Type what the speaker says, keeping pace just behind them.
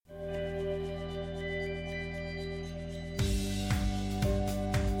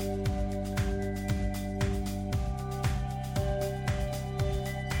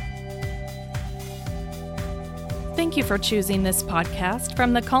Thank you for choosing this podcast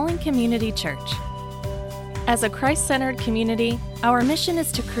from the Calling Community Church. As a Christ-centered community, our mission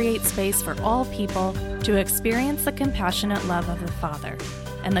is to create space for all people to experience the compassionate love of the Father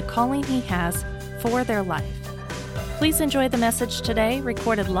and the calling He has for their life. Please enjoy the message today,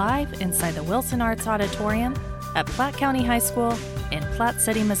 recorded live inside the Wilson Arts Auditorium at Platte County High School in Platte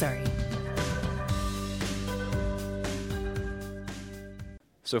City, Missouri.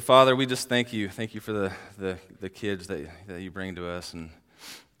 So, Father, we just thank you. Thank you for the kids that you bring to us, and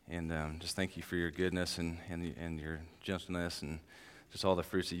just thank you for your goodness and your gentleness and just all the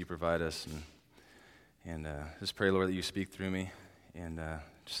fruits that you provide us. And just pray, Lord, that you speak through me and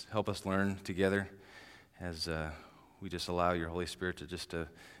just help us learn together as we just allow your Holy Spirit to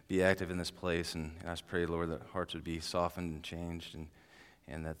be active in this place. And I just pray, Lord, that hearts would be softened and changed,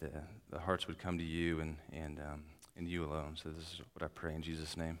 and that the hearts would come to you and you alone. So this is what I pray in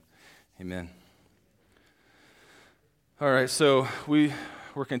Jesus' name. Amen. All right, so we're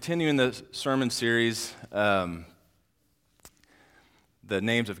continuing the sermon series, the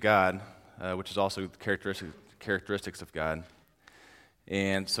names of God, which is also the characteristics of God.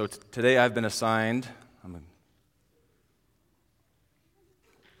 And so today I've been assigned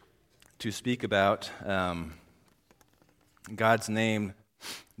to speak about God's name,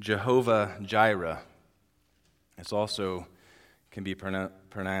 Jehovah Jireh. It also can be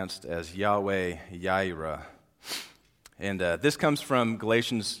pronounced as Yahweh Jireh. And this comes from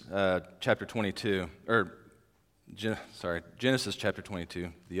Galatians chapter 22, Genesis chapter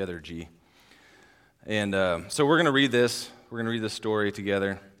 22, the other G. And so we're going to read this. We're going to read this story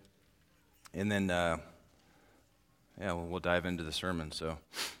together. And then, we'll dive into the sermon. So,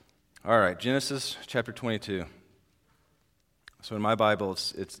 all right, Genesis chapter 22. So in my Bible,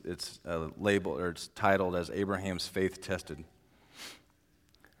 it's labeled, or it's titled as Abraham's Faith Tested.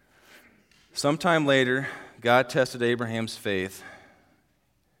 Sometime later, God tested Abraham's faith.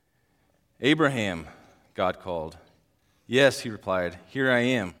 "Abraham," God called. "Yes," he replied, "here I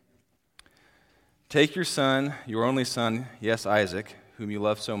am." "Take your son, your only son, yes, Isaac, whom you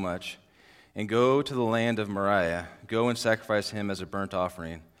love so much, and go to the land of Moriah. Go and sacrifice him as a burnt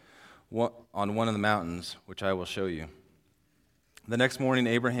offering on one of the mountains, which I will show you." The next morning,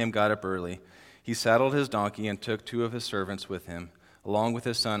 Abraham got up early. He saddled his donkey and took 2 of his servants with him, along with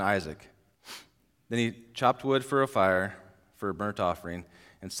his son Isaac. Then he chopped wood for a fire for a burnt offering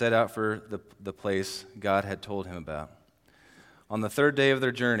and set out for the place God had told him about. On the 3rd day of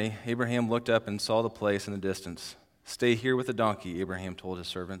their journey, Abraham looked up and saw the place in the distance. "Stay here with the donkey," Abraham told his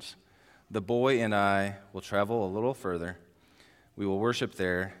servants. "The boy and I will travel a little further. We will worship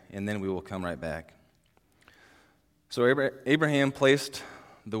there, and then we will come right back." So Abraham placed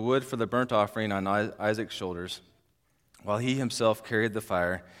the wood for the burnt offering on Isaac's shoulders, while he himself carried the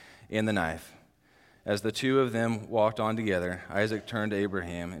fire and the knife. As the 2 of them walked on together, Isaac turned to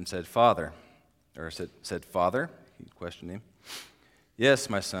Abraham and said, "Father," he questioned him. "Yes,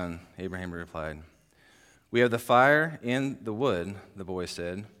 my son," Abraham replied. "We have the fire and the wood," the boy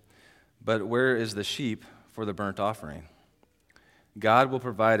said, "but where is the sheep for the burnt offering?" "God will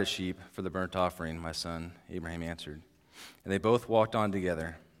provide a sheep for the burnt offering, my son," Abraham answered. And they both walked on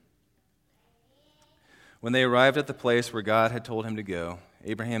together. When they arrived at the place where God had told him to go,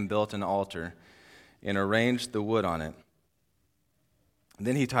 Abraham built an altar and arranged the wood on it.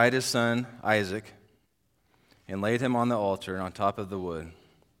 Then he tied his son Isaac and laid him on the altar on top of the wood.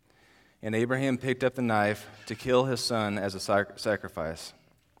 And Abraham picked up the knife to kill his son as a sacrifice.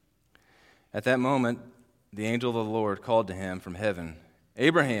 At that moment, the angel of the Lord called to him from heaven,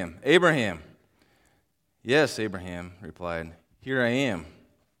 "Abraham, Abraham!" "Yes," Abraham replied, "here I am."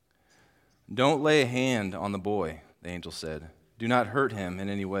 "Don't lay a hand on the boy," the angel said. "Do not hurt him in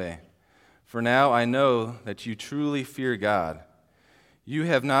any way. For now I know that you truly fear God. You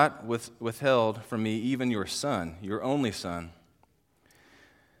have not withheld from me even your son, your only son."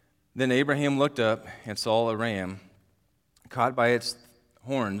 Then Abraham looked up and saw a ram caught by its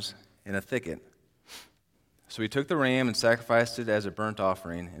horns in a thicket. So he took the ram and sacrificed it as a burnt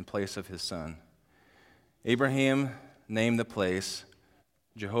offering in place of his son. Abraham named the place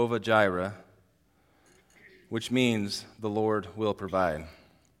Jehovah Jireh, which means "the Lord will provide."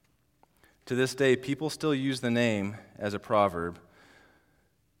 To this day, people still use the name as a proverb.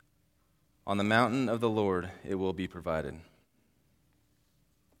 On the mountain of the Lord it will be provided.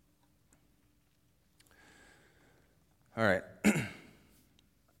 All right.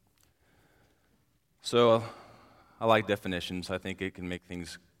 So I like definitions. I think it can make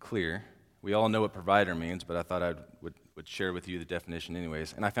things clear. We all know what provider means, but I thought I would share with you the definition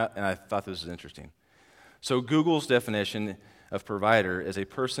anyways. And I thought this was interesting. So Google's definition of provider is a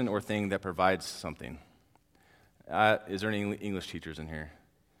person or thing that provides something. Is there any English teachers in here?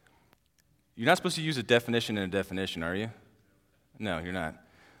 You're not supposed to use a definition in a definition, are you? No, you're not.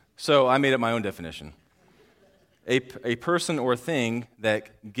 So I made up my own definition. A person or thing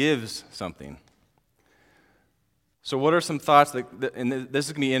that gives something. So what are some thoughts and this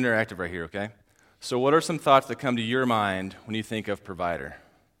is going to be interactive right here, okay? So what are some thoughts that come to your mind when you think of provider?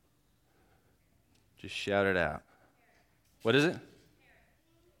 Just shout it out. What is it?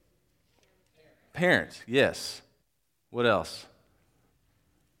 Parent, yes. What else?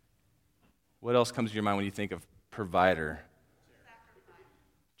 What else comes to your mind when you think of provider?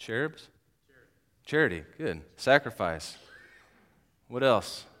 Cherubs? Charity, good. Sacrifice. What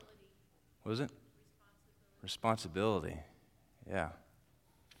else? What was it? Responsibility. Yeah.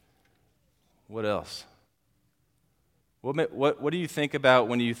 What else? What do you think about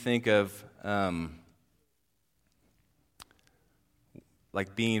when you think of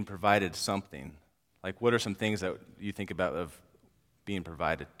like being provided something? Like what are some things that you think about of being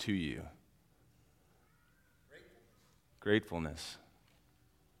provided to you? Gratefulness.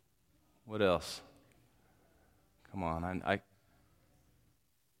 What else? Come on,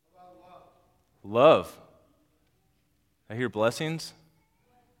 love. I hear blessings.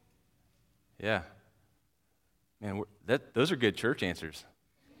 Yeah. Man, those are good church answers.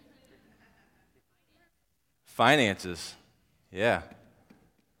 Finances. Yeah.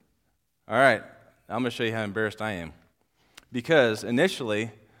 All right. I'm going to show you how embarrassed I am. Because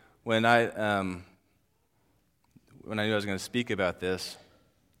initially, when I knew I was going to speak about this,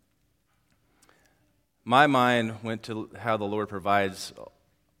 my mind went to how the Lord provides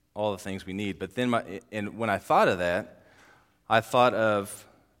all the things we need. But then when I thought of that, I thought of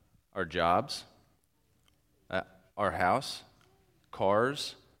our jobs, our house,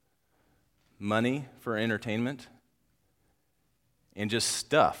 cars, money for entertainment, and just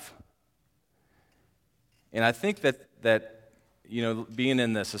stuff. And I think that being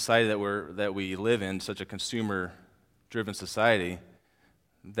in the society that we live in, such a consumer-driven society,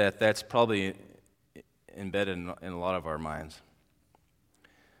 that's probably embedded in a lot of our minds.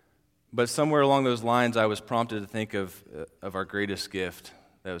 But somewhere along those lines, I was prompted to think of our greatest gift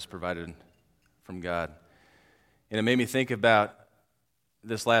that was provided from God. And it made me think about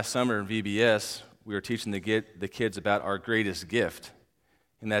this last summer in VBS, we were teaching the kids about our greatest gift,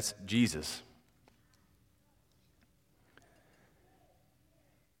 and that's Jesus.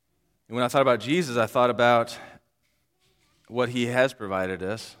 And when I thought about Jesus, I thought about what he has provided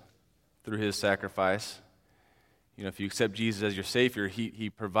us through his sacrifice. If you accept Jesus as your Savior, he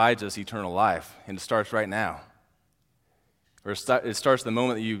provides us eternal life, and it starts right now. Or it starts the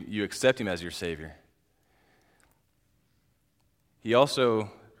moment that you accept him as your Savior. He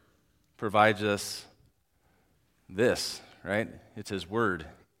also provides us this, right? It's his word.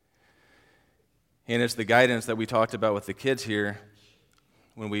 And it's the guidance that we talked about with the kids here.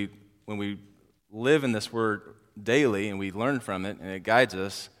 When we live in this word daily and we learn from it and it guides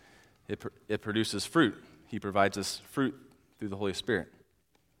us, it produces fruit. He provides us fruit through the Holy Spirit.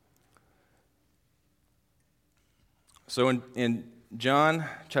 So in John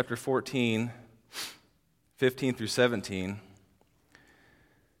chapter 14, 15 through 17,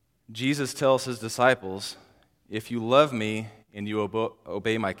 Jesus tells his disciples, "If you love me and you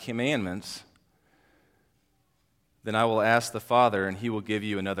obey my commandments, then I will ask the Father, and he will give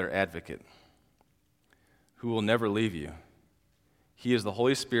you another advocate who will never leave you. He is the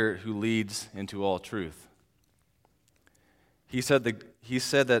Holy Spirit who leads into all truth." He said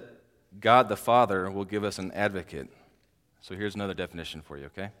that God the Father will give us an advocate. So here's another definition for you,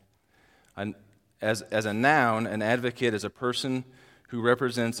 okay? As a noun, an advocate is a person who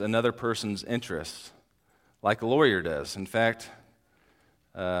represents another person's interests, like a lawyer does. In fact,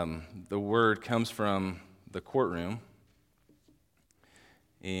 the word comes from the courtroom,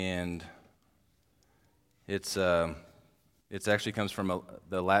 and it actually comes from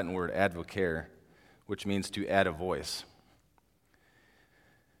the Latin word advocare, which means to add a voice.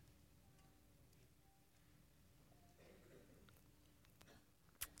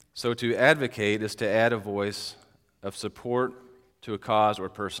 So to advocate is to add a voice of support to a cause or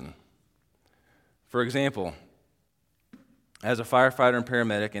person. For example, as a firefighter and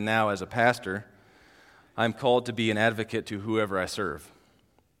paramedic, and now as a pastor, I'm called to be an advocate to whoever I serve.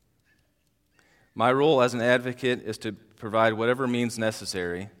 My role as an advocate is to provide whatever means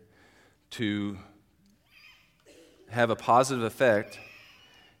necessary to have a positive effect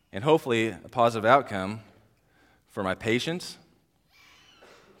and hopefully a positive outcome for my patients,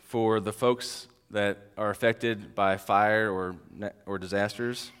 for the folks that are affected by fire or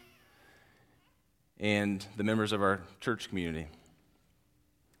disasters, and the members of our church community.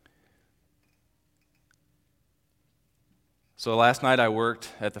 So last night I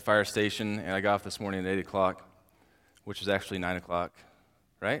worked at the fire station, and I got off this morning at 8 o'clock, which was actually 9 o'clock,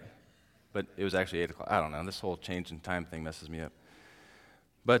 right? But it was actually 8 o'clock. I don't know. This whole change in time thing messes me up.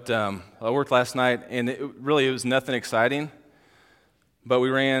 But I worked last night, and it was nothing exciting. But we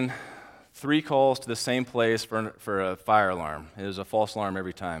ran 3 calls to the same place for a fire alarm. It was a false alarm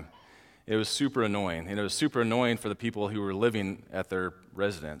every time. It was super annoying. And it was super annoying for the people who were living at their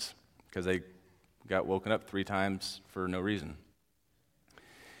residence because they got woken up 3 times for no reason.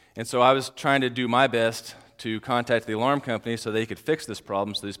 And so I was trying to do my best to contact the alarm company so they could fix this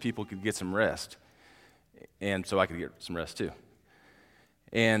problem so these people could get some rest. And so I could get some rest too.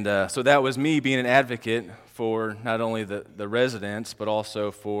 And so that was me being an advocate for not only the residents, but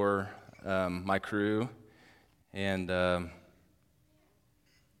also for my crew and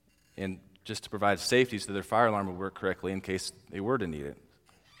just to provide safety so their fire alarm would work correctly in case they were to need it.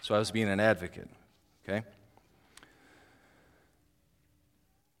 So I was being an advocate, okay?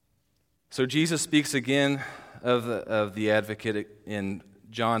 So Jesus speaks again of the advocate in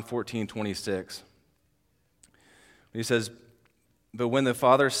John 14:26. He says, "But when the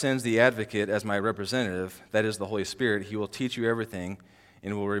Father sends the advocate as my representative, that is the Holy Spirit, he will teach you everything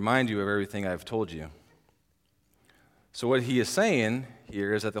and will remind you of everything I have told you." So what he is saying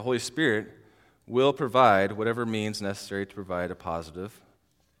here is that the Holy Spirit will provide whatever means necessary to provide a positive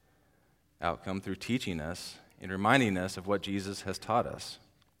outcome through teaching us and reminding us of what Jesus has taught us.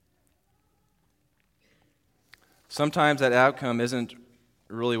 Sometimes that outcome isn't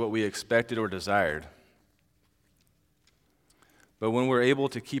really what we expected or desired. But when we're able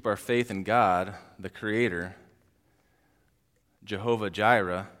to keep our faith in God, the Creator, Jehovah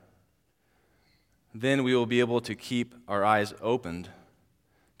Jireh, then we will be able to keep our eyes opened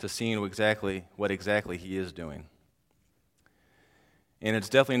to seeing what exactly He is doing. And it's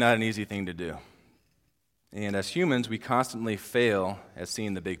definitely not an easy thing to do. And as humans, we constantly fail at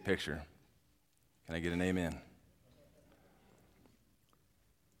seeing the big picture. Can I get an amen?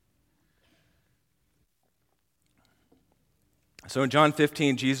 So in John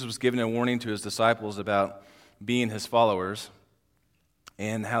 15, Jesus was giving a warning to His disciples about being His followers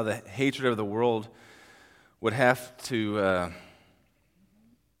and how the hatred of the world would have to...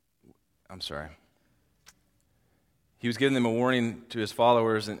 He was giving them a warning to His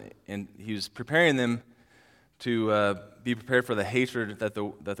followers, and He was preparing them to be prepared for the hatred that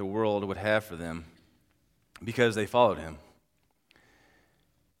the world would have for them because they followed Him.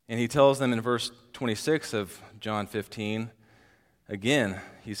 And He tells them in verse 26 of John 15, again,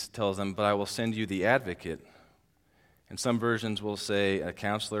 He tells them, "But I will send you the advocate." And some versions will say a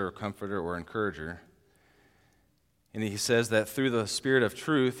counselor or comforter or encourager. And He says that through the Spirit of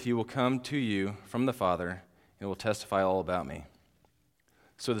truth, He will come to you from the Father and will testify all about me.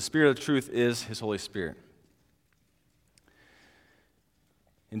 So the Spirit of truth is His Holy Spirit.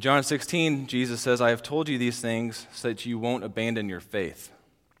 In John 16, Jesus says, "I have told you these things so that you won't abandon your faith."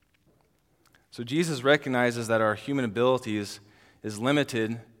 So Jesus recognizes that our human abilities is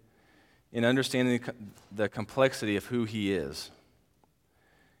limited in understanding the complexity of who He is.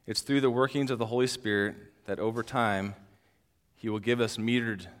 It's through the workings of the Holy Spirit that over time He will give us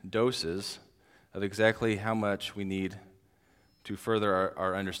metered doses of exactly how much we need to further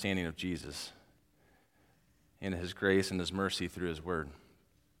our understanding of Jesus and His grace and His mercy through His Word.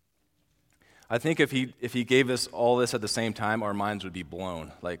 I think if he gave us all this at the same time, our minds would be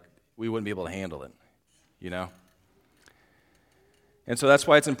blown. Like, we wouldn't be able to handle it, you know? And so that's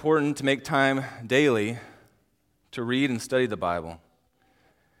why it's important to make time daily to read and study the Bible,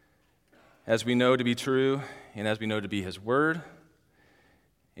 as we know to be true and as we know to be His Word,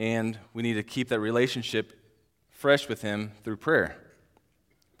 and we need to keep that relationship fresh with Him through prayer.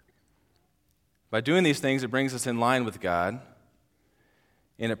 By doing these things, it brings us in line with God,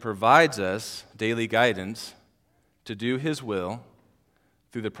 and it provides us daily guidance to do His will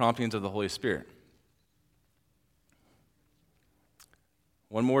through the promptings of the Holy Spirit.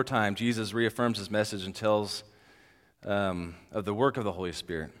 One more time, Jesus reaffirms His message and tells of the work of the Holy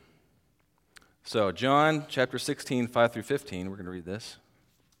Spirit. So, John chapter 16, 5 through 15, we're going to read this.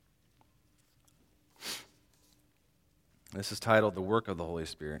 This is titled, "The Work of the Holy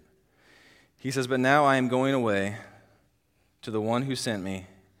Spirit." He says, "But now I am going away to the one who sent me,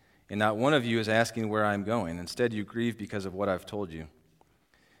 and not one of you is asking where I am going. Instead, you grieve because of what I've told you.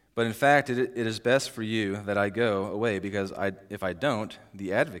 But in fact, it is best for you that I go away, because if I don't,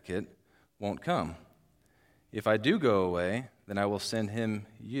 the advocate won't come. If I do go away, then I will send him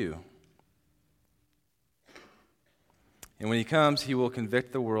you. And when he comes, he will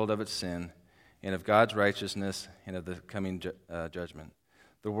convict the world of its sin and of God's righteousness and of the coming judgment.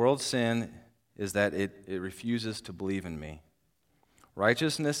 The world's sin is that it refuses to believe in me.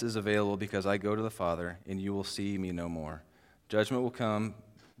 Righteousness is available because I go to the Father, and you will see me no more. Judgment will come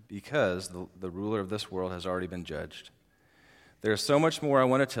because the ruler of this world has already been judged. There is so much more I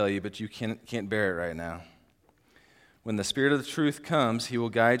want to tell you, but you can't bear it right now. When the Spirit of the truth comes, he will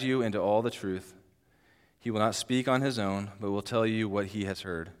guide you into all the truth. He will not speak on his own, but will tell you what he has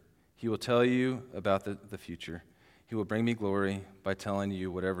heard. He will tell you about the future. He will bring me glory by telling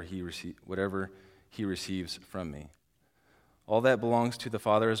you whatever he receives from me. All that belongs to the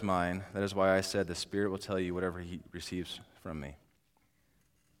Father is mine. That is why I said the Spirit will tell you whatever he receives from me.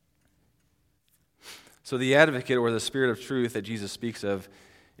 So the advocate, or the Spirit of truth that Jesus speaks of,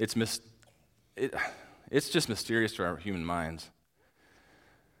 it's just mysterious to our human minds.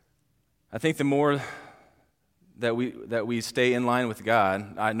 I think the more that we stay in line with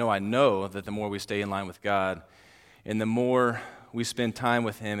God, I know that the more we stay in line with God, and the more we spend time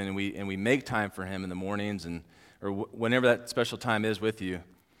with Him, and we make time for Him in the mornings, or whenever that special time is with you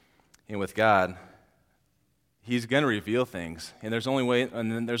and with God, He's going to reveal things, and there's only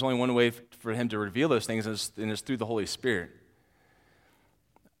one way for Him to reveal those things, and it's through the Holy Spirit.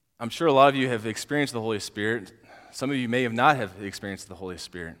 I'm sure a lot of you have experienced the Holy Spirit. Some of you may have not have experienced the Holy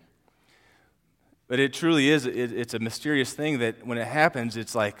Spirit. But it truly is, it's a mysterious thing that when it happens,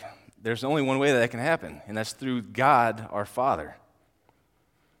 it's like there's only one way that can happen, and that's through God, our Father.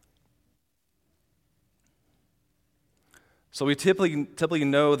 So we typically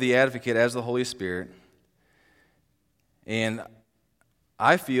know the advocate as the Holy Spirit, and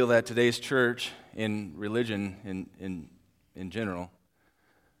I feel that today's church and religion in general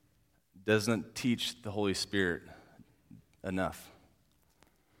doesn't teach the Holy Spirit enough.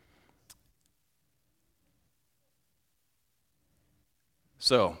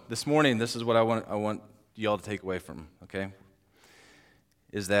 So this morning, this is what I want y'all to take away from, okay?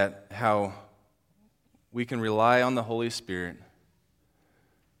 Is that how we can rely on the Holy Spirit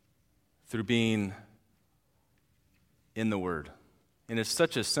through being in the Word. And it's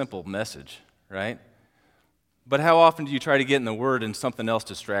such a simple message, right? But how often do you try to get in the Word and something else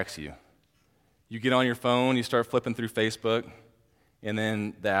distracts you? You get on your phone, you start flipping through Facebook, and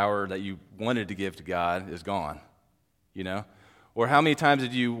then the hour that you wanted to give to God is gone, you know? Or how many times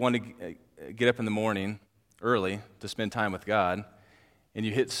did you want to get up in the morning early to spend time with God, and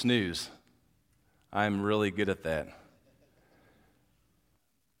you hit snooze? I'm really good at that.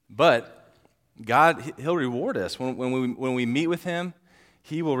 But God, He'll reward us. When we meet with Him,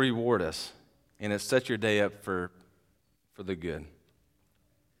 He will reward us, and it sets your day up for the good.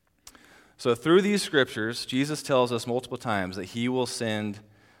 So through these scriptures, Jesus tells us multiple times that He will send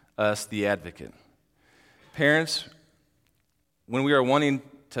us the advocate. Parents, when we are wanting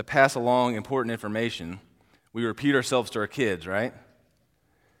to pass along important information, we repeat ourselves to our kids, right?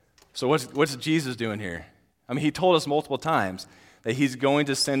 So what's Jesus doing here? I mean, He told us multiple times that He's going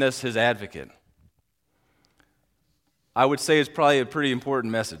to send us His advocate. I would say it's probably a pretty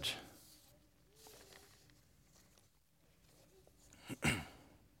important message.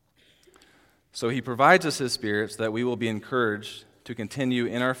 So He provides us His Spirit so that we will be encouraged to continue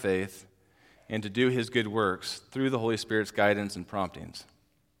in our faith and to do His good works through the Holy Spirit's guidance and promptings.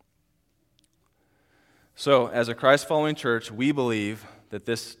 So, as a Christ-following church, we believe that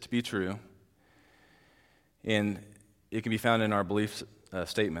this to be true, and it can be found in our belief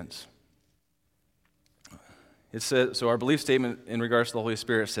statements. It says, so our belief statement in regards to the Holy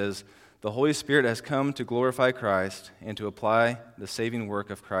Spirit says, the Holy Spirit has come to glorify Christ and to apply the saving work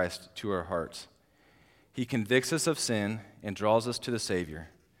of Christ to our hearts. He convicts us of sin and draws us to the Savior.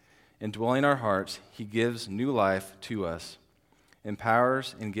 Indwelling our hearts, He gives new life to us,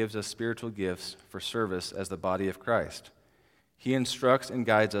 empowers and gives us spiritual gifts for service as the body of Christ. He instructs and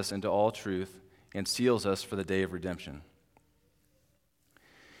guides us into all truth and seals us for the day of redemption.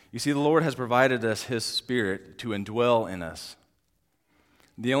 You see, the Lord has provided us His Spirit to indwell in us.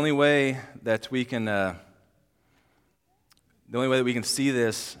 The only way that we can see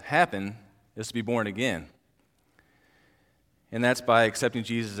this happen is to be born again. And that's by accepting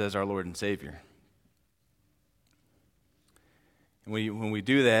Jesus as our Lord and Savior. And when we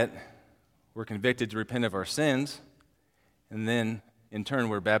do that, we're convicted to repent of our sins, and then, in turn,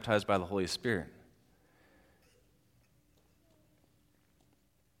 we're baptized by the Holy Spirit.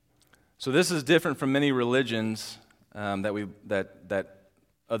 So this is different from many religions that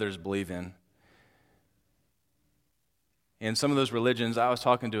others believe in. And some of those religions, I was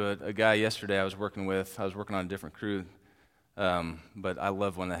talking to a guy yesterday I was working on a different crew, but I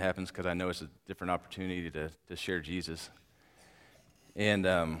love when that happens because I know it's a different opportunity to share Jesus. And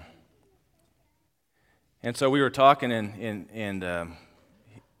so we were talking, and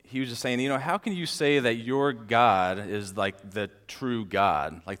he was just saying, how can you say that your God is like the true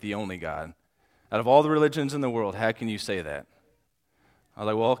God, like the only God? Out of all the religions in the world, how can you say that? I was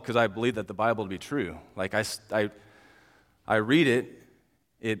like, well, because I believe that the Bible to be true. Like, I read it,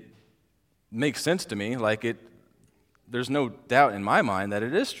 it makes sense to me. Like, there's no doubt in my mind that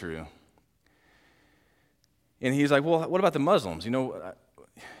it is true. And he's like, well, what about the Muslims?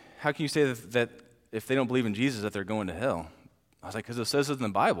 How can you say that if they don't believe in Jesus that they're going to hell? I was like, because it says it in the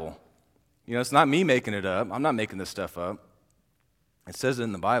Bible. It's not me making it up. I'm not making this stuff up. It says it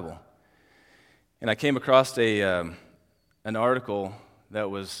in the Bible. And I came across an article that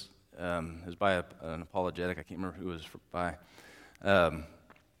was by an apologetic. I can't remember who it was by.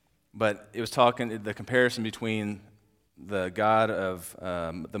 But it was talking the comparison between the God of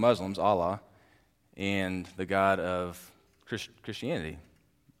the Muslims, Allah, and the God of Christianity,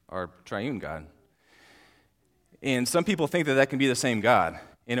 our triune God. And some people think that can be the same God.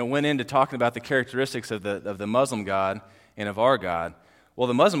 And it went into talking about the characteristics of the Muslim God and of our God. Well,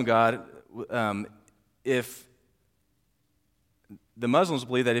 the Muslim God, if the Muslims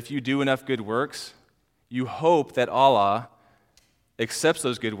believe that if you do enough good works, you hope that Allah accepts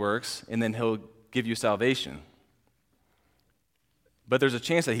those good works and then He'll give you salvation. But there's a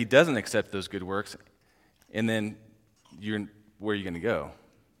chance that He doesn't accept those good works, and then where are you going to go?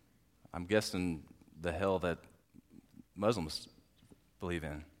 I'm guessing the hell that Muslims believe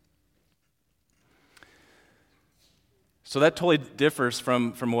in. So that totally differs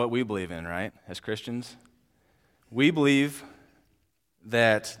from what we believe in, right, as Christians? We believe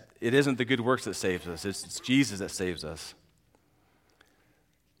that it isn't the good works that saves us, it's Jesus that saves us.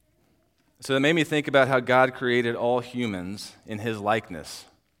 So that made me think about how God created all humans in His likeness.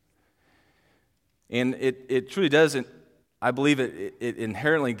 And it truly does, I believe it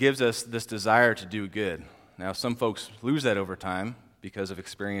inherently gives us this desire to do good. Now, some folks lose that over time because of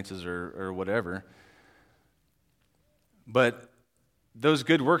experiences or whatever. But those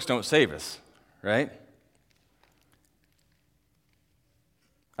good works don't save us, right?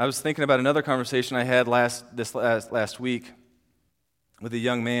 I was thinking about another conversation I had last week with a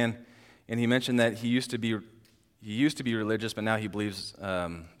young man, and he mentioned that he used to be religious, but now he believes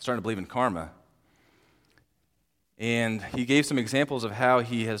starting to believe in karma. And he gave some examples of how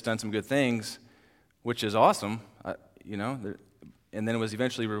he has done some good things, which is awesome, and then was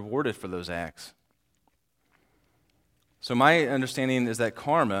eventually rewarded for those acts. So my understanding is that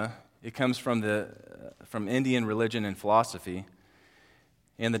karma, it comes from Indian religion and philosophy,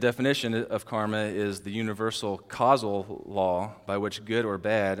 and the definition of karma is the universal causal law by which good or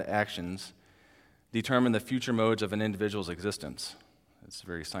bad actions determine the future modes of an individual's existence. It's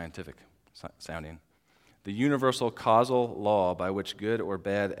very scientific sounding. The universal causal law by which good or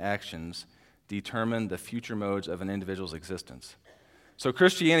bad actions determine the future modes of an individual's existence. So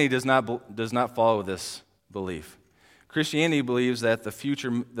Christianity does not follow this belief. Christianity believes that the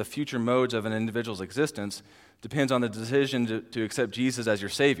future modes of an individual's existence depends on the decision to accept Jesus as your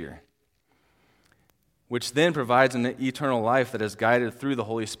Savior, which then provides an eternal life that is guided through the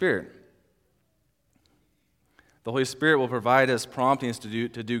Holy Spirit. The Holy Spirit will provide us promptings to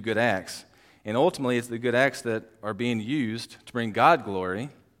do good acts, and ultimately it's the good acts that are being used to bring God glory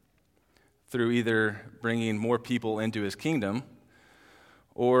through either bringing more people into His kingdom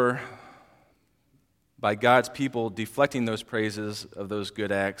or by God's people deflecting those praises of those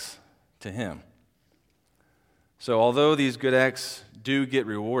good acts to Him. So although these good acts do get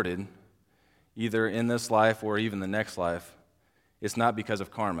rewarded, either in this life or even the next life, it's not because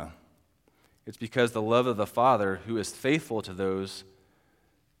of karma. It's because the love of the Father, who is faithful to those,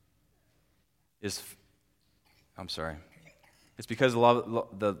 it's because the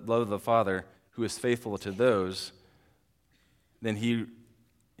love of the Father, who is faithful to those, then He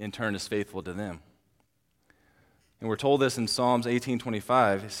in turn is faithful to them. And we're told this in Psalms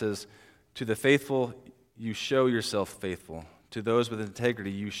 18:25. It says, "To the faithful you show yourself faithful. To those with integrity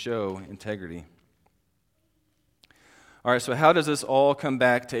you show integrity." All right, so how does this all come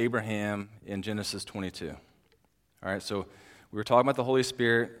back to Abraham in Genesis 22? All right, so we were talking about the Holy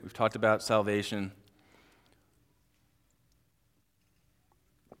Spirit. We've talked about salvation.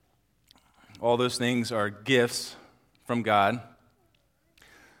 All those things are gifts from God,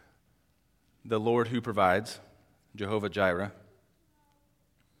 the Lord who provides, Jehovah Jireh.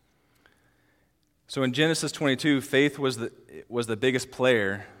 So in Genesis 22, faith was the biggest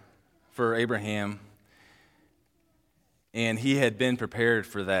player for Abraham, and he had been prepared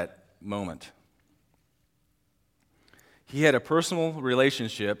for that moment. He had a personal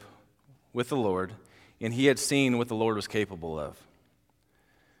relationship with the Lord, and he had seen what the Lord was capable of.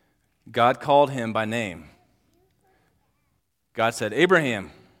 God called him by name. God said,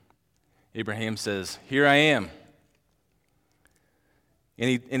 "Abraham," Abraham says, "Here I am."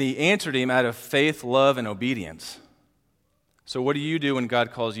 And he answered him out of faith, love, and obedience. So what do you do when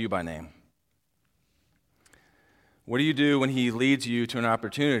God calls you by name? What do you do when he leads you to an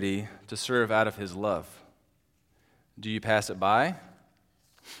opportunity to serve out of his love? Do you pass it by?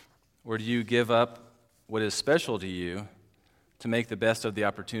 Or do you give up what is special to you to make the best of the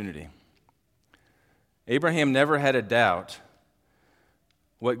opportunity? Abraham never had a doubt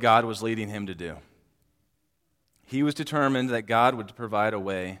what God was leading him to do. He was determined that God would provide a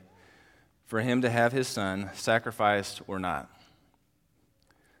way for him to have his son sacrificed or not.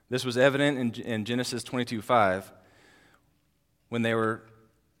 This was evident in Genesis 22:5 when they were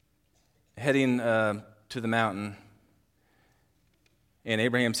heading to the mountain, and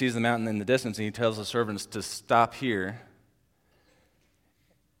Abraham sees the mountain in the distance, and he tells the servants to stop here.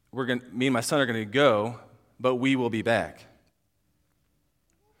 Me and my son are going to go, but we will be back.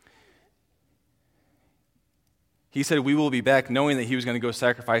 He said, "We will be back," knowing that he was going to go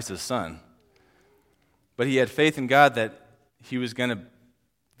sacrifice his son. But he had faith in God that he was going to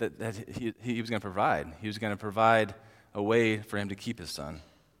provide. He was going to provide a way for him to keep his son.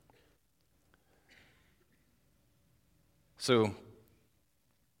 So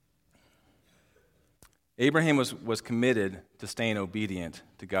Abraham was committed to staying obedient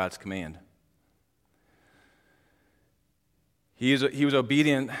to God's command. He was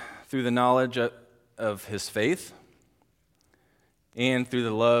obedient through the knowledge of his faith and through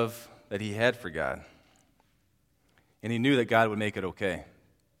the love that he had for God. And he knew that God would make it okay.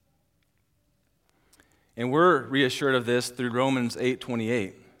 And we're reassured of this through Romans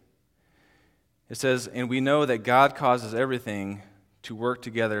 8:28. It says, "And we know that God causes everything to work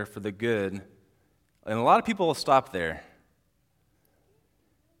together for the good." And a lot of people will stop there.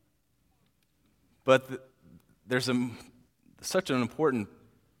 But there's such an important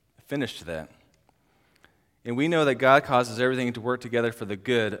finish to that. And we know that God causes everything to work together for the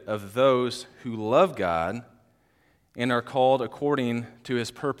good of those who love God and are called according to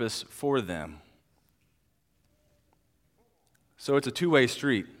his purpose for them. So it's a two-way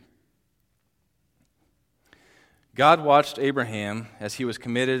street. God watched Abraham as he was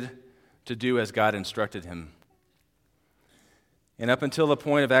committed to do as God instructed him. And up until the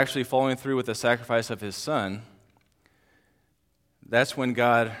point of actually following through with the sacrifice of his son, that's when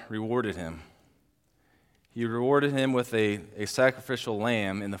God rewarded him. He rewarded him with a sacrificial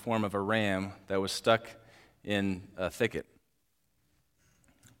lamb in the form of a ram that was stuck in a thicket.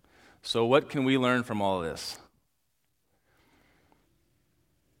 So what can we learn from all of this?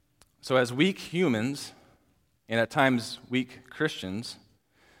 So as weak humans, and at times weak Christians,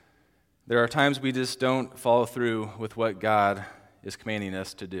 there are times we just don't follow through with what God is commanding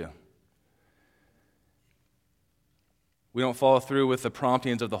us to do. We don't follow through with the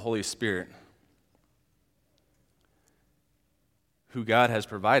promptings of the Holy Spirit, who God has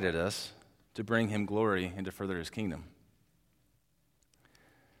provided us to bring him glory and to further his kingdom.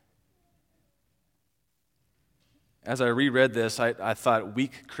 As I reread this, I thought,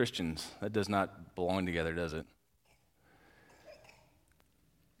 weak Christians, that does not belong together, does it?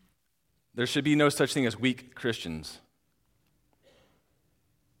 There should be no such thing as weak Christians.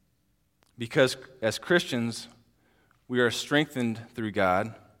 Because as Christians, we are strengthened through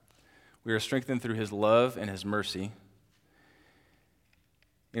God. We are strengthened through his love and his mercy.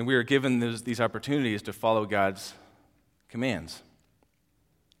 And we are given these opportunities to follow God's commands.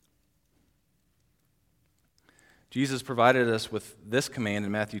 Jesus provided us with this command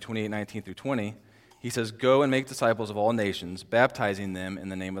in Matthew 28:19 through 20. He says, "Go and make disciples of all nations, baptizing them in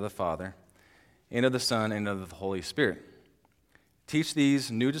the name of the Father, and of the Son, and of the Holy Spirit. Teach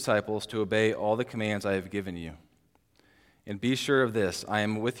these new disciples to obey all the commands I have given you. And be sure of this, I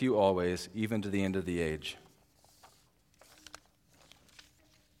am with you always, even to the end of the age."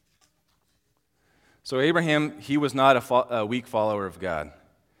 So Abraham, he was not a weak follower of God.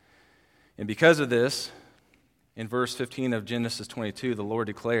 And because of this, in verse 15 of Genesis 22, the Lord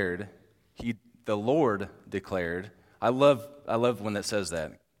declared, I love when that says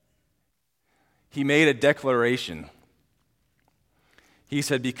that. He made a declaration. He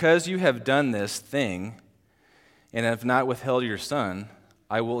said, "Because you have done this thing and have not withheld your son,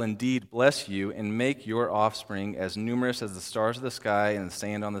 I will indeed bless you and make your offspring as numerous as the stars of the sky and the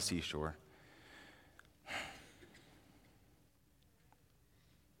sand on the seashore."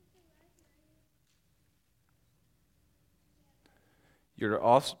 Your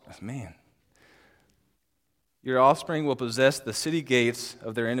offspring will possess the city gates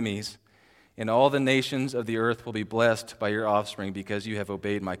of their enemies, and all the nations of the earth will be blessed by your offspring because you have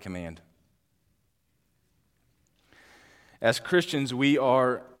obeyed my command. As Christians, we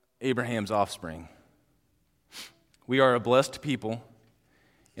are Abraham's offspring. We are a blessed people,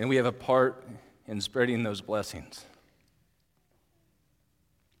 and we have a part in spreading those blessings.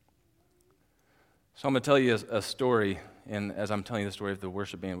 So I'm going to tell you a story, and as I'm telling you the story, if the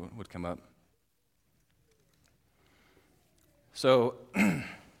worship band would come up. So,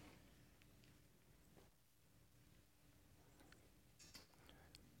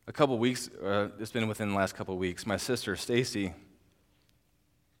 a couple weeks, it's been within the last couple weeks, my sister Stacy,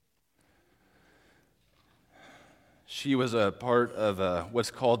 she was a part of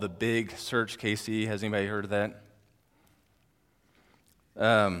what's called the Big Search KC. Has anybody heard of that?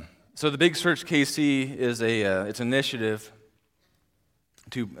 So the Big Search KC is it's an initiative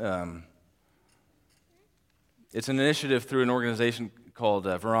to it's an initiative through an organization called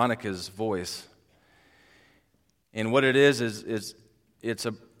Veronica's Voice, and what it is it's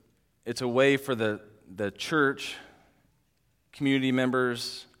a way for the church, community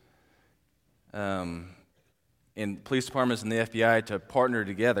members, and police departments and the FBI to partner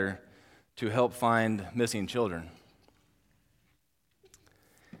together to help find missing children.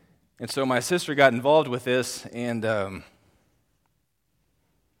 And so my sister got involved with this, and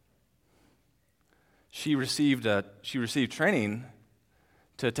she received training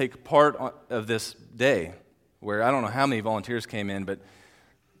to take part of this day, where I don't know how many volunteers came in, but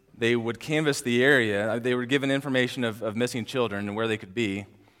they would canvass the area. They were given information of missing children and where they could be.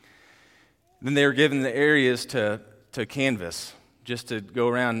 Then they were given the areas to canvass, just to go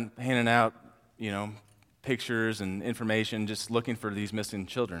around handing out, pictures and information, just looking for these missing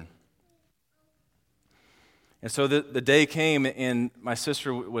children. And so the day came, and my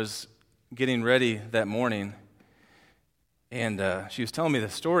sister was getting ready that morning, and she was telling me the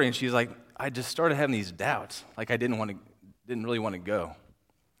story, and she's like, I just started having these doubts, like I didn't really want to go.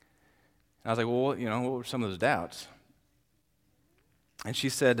 And I was like, well, what were some of those doubts? And she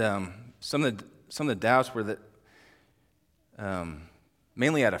said some of the doubts were that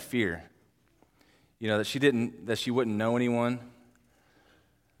mainly out of fear, that she wouldn't know anyone,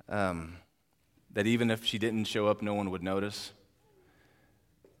 that even if she didn't show up, no one would notice.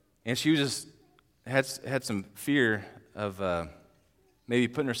 And she just had some fear of maybe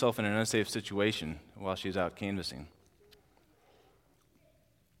putting herself in an unsafe situation while she was out canvassing.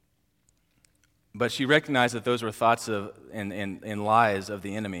 But she recognized that those were thoughts of and lies of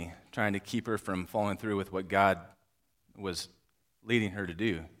the enemy, trying to keep her from following through with what God was leading her to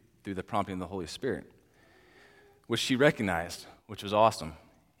do through the prompting of the Holy Spirit, which she recognized, which was awesome.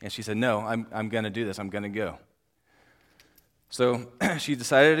 And she said, no, I'm going to do this. I'm going to go. So she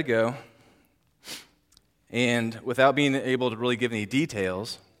decided to go, and without being able to really give any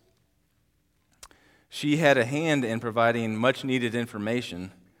details, she had a hand in providing much-needed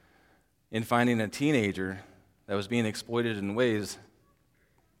information in finding a teenager that was being exploited in ways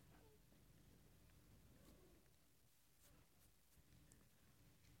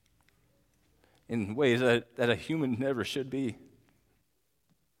that a human never should be.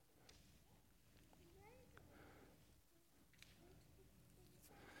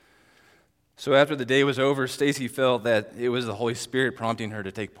 So after the day was over, Stacy felt that it was the Holy Spirit prompting her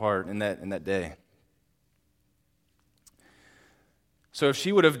to take part in that day. So if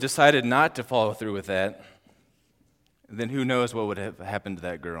she would have decided not to follow through with that, then who knows what would have happened to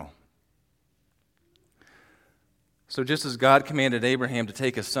that girl. So just as God commanded Abraham to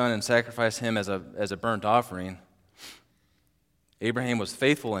take his son and sacrifice him as a burnt offering, Abraham was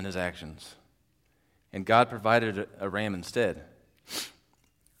faithful in his actions, and God provided a ram instead.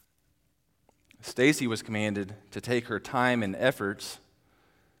 Stacy was commanded to take her time and efforts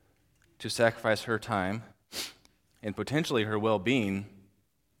to sacrifice her time and potentially her well-being,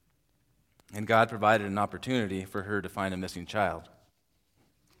 and God provided an opportunity for her to find a missing child.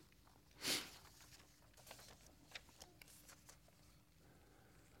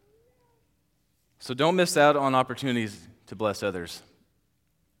 So don't miss out on opportunities to bless others.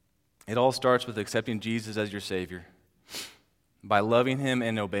 It all starts with accepting Jesus as your Savior, by loving Him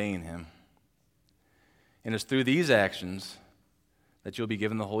and obeying Him. And it's through these actions that you'll be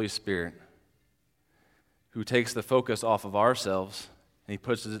given the Holy Spirit, who takes the focus off of ourselves and He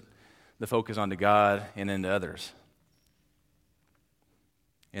puts the focus onto God and into others.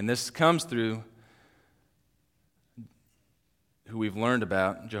 And this comes through who we've learned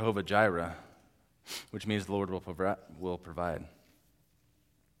about, Jehovah Jireh, which means the Lord will provide.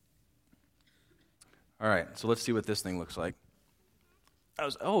 All right, so let's see what this thing looks like.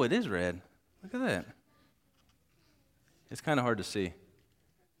 It is red. Look at that. It's kind of hard to see.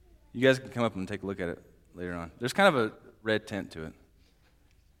 You guys can come up and take a look at it later on. There's kind of a red tint to it.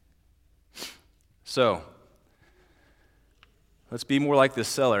 So, Let's be more like this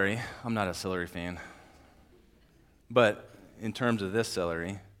celery. I'm not a celery fan. But in terms of this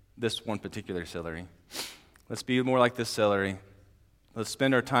celery, this one particular celery, let's be more like this celery. Let's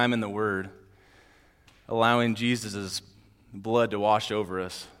spend our time in the Word, allowing Jesus' blood to wash over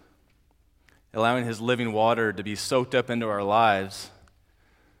us, allowing His living water to be soaked up into our lives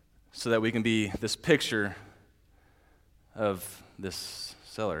so that we can be this picture of this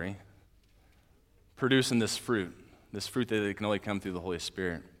celery, producing this fruit that can only come through the Holy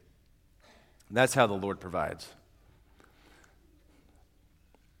Spirit. That's how the Lord provides.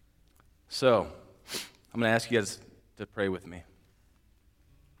 So, I'm going to ask you guys to pray with me.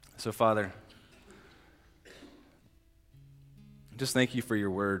 So, Father, just thank you for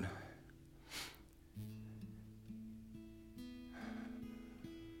your word.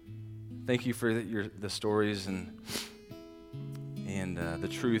 Thank you for the stories and the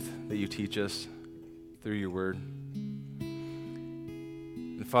truth that you teach us through your word.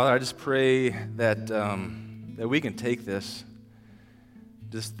 And Father, I just pray that that we can take this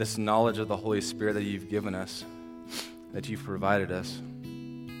knowledge of the Holy Spirit that you've given us, that you've provided us,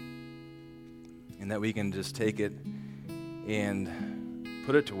 and that we can just take it and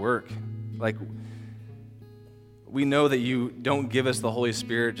put it to work. Like, we know that you don't give us the Holy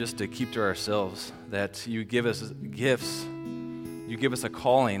Spirit just to keep to ourselves, that you give us gifts, you give us a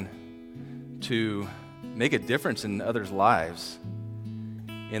calling to make a difference in others' lives.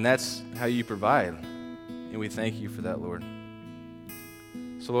 And that's how you provide. And we thank you for that, Lord.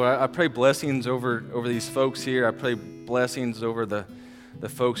 So, Lord, I pray blessings over these folks here. I pray blessings over the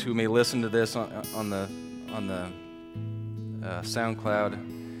folks who may listen to this on the SoundCloud.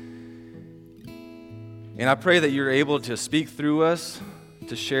 And I pray that you're able to speak through us,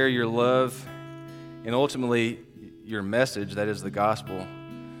 to share your love, and ultimately your message, that is the gospel,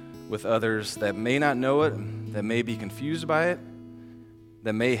 with others that may not know it, that may be confused by it,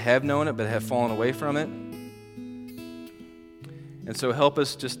 that may have known it but have fallen away from it. And so help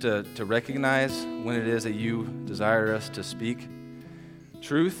us just to recognize when it is that you desire us to speak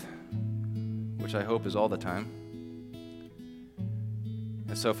truth, which I hope is all the time.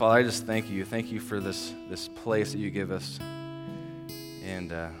 And so, Father, I just thank you. Thank you for this place that you give us.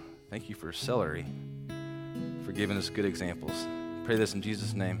 And thank you for celery, for giving us good examples. I pray this in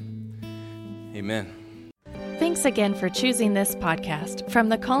Jesus' name. Amen. Thanks again for choosing this podcast from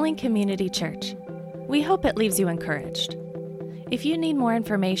the Calling Community Church. We hope it leaves you encouraged. If you need more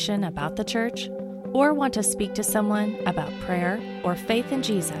information about the church or want to speak to someone about prayer or faith in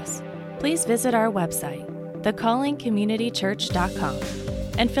Jesus, please visit our website, thecallingcommunitychurch.com,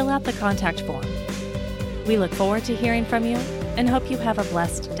 and fill out the contact form. We look forward to hearing from you and hope you have a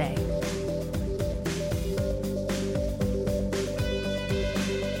blessed day.